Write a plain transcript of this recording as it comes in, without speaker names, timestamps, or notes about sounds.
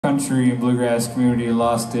country and bluegrass community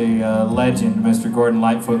lost a legend. Mr. Gordon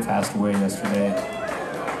Lightfoot passed away yesterday.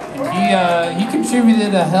 And he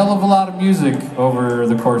contributed a hell of a lot of music over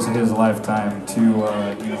the course of his lifetime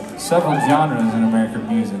to several genres in American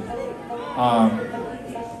music.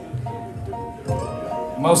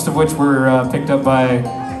 Most of which were picked up by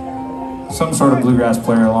some sort of bluegrass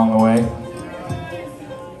player along the way.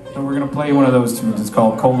 So we're gonna play one of those tunes. It's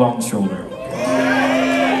called Cold on the Shoulder.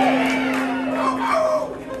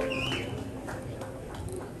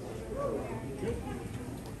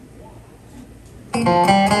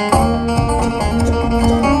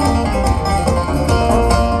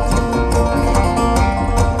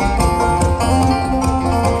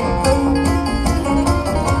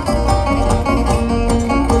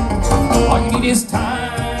 All you need is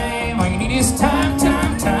time, all you need is time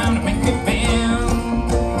to make it bend.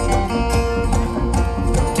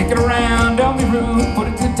 Kick it around, don't be rude, put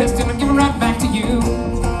it to the test and I'll give it right back to you.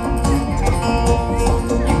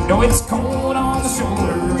 You know it's cold on the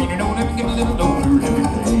shoulder, you know let me get a little older every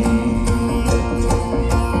day.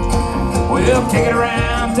 Well, kick it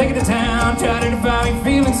around, take it to town, try to define how you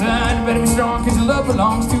feel inside. You better be strong cause your love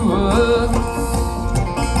belongs to us.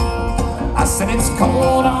 I said it's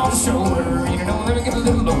cold on the shoulder, you know, let me get a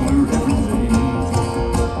little older every day.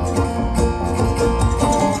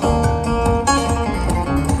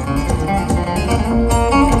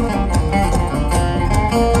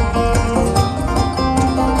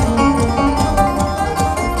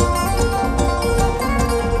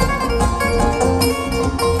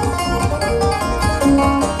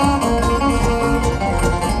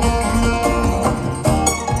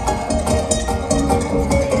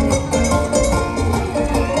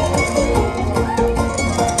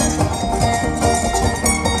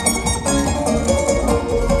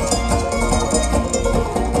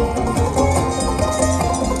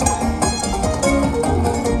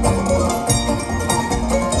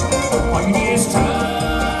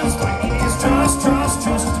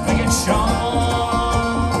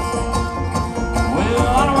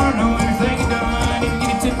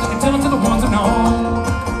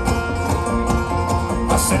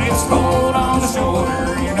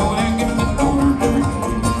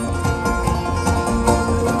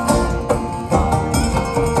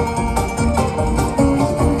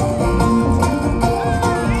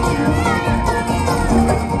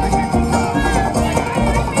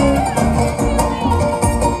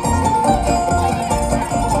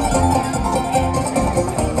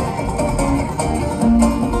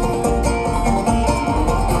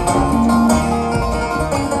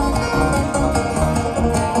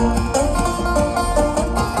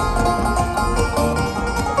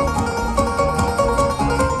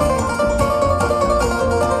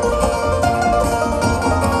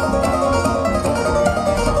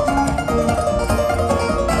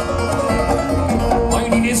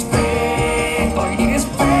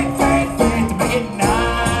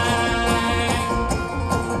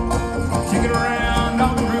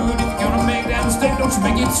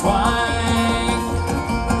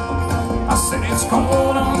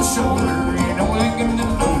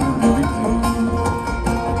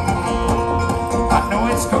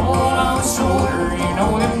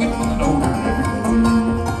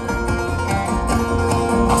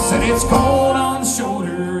 It's cold.